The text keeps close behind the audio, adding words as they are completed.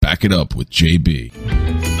Back It Up with JB.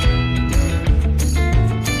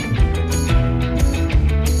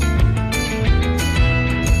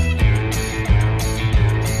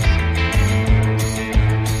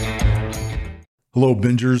 Hello,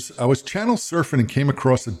 Bingers. I was channel surfing and came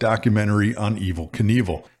across a documentary on Evel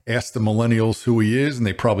Knievel. Asked the millennials who he is, and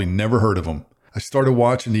they probably never heard of him. I started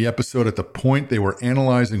watching the episode at the point they were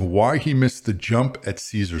analyzing why he missed the jump at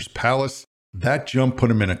Caesar's Palace. That jump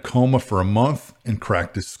put him in a coma for a month and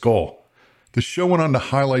cracked his skull. The show went on to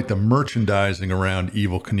highlight the merchandising around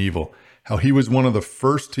Evel Knievel, how he was one of the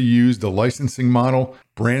first to use the licensing model,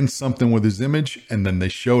 brand something with his image, and then they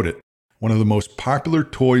showed it. One of the most popular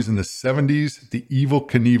toys in the 70s, the Evel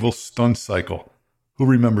Knievel stunt cycle. Who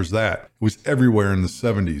remembers that? It was everywhere in the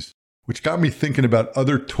 70s, which got me thinking about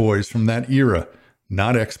other toys from that era.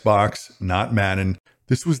 Not Xbox, not Madden.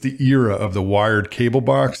 This was the era of the wired cable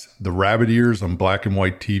box, the rabbit ears on black and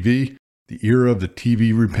white TV, the era of the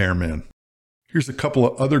TV repairman. Here's a couple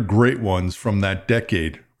of other great ones from that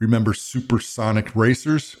decade. Remember supersonic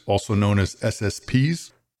racers, also known as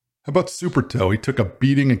SSPs? How about Super Toe? He took a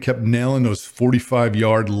beating and kept nailing those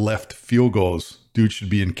 45-yard left field goals. Dude should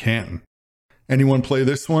be in Canton. Anyone play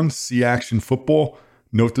this one? See action football?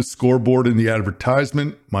 Note the scoreboard in the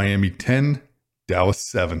advertisement. Miami 10, Dallas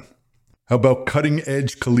 7. How about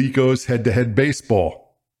cutting-edge Coleco's head-to-head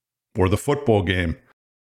baseball? Or the football game?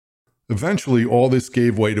 Eventually, all this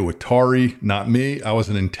gave way to Atari. Not me. I was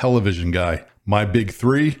an Intellivision guy. My big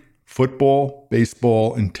three: football,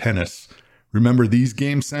 baseball, and tennis. Remember these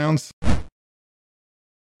game sounds?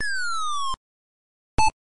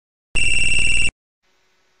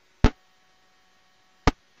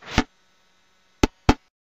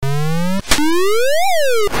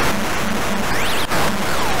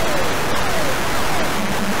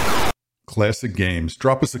 Classic games.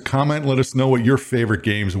 Drop us a comment. Let us know what your favorite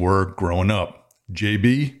games were growing up.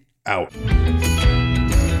 JB, out.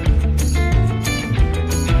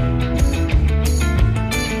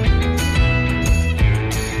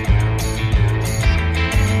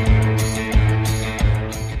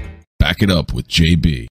 Back It Up with JB.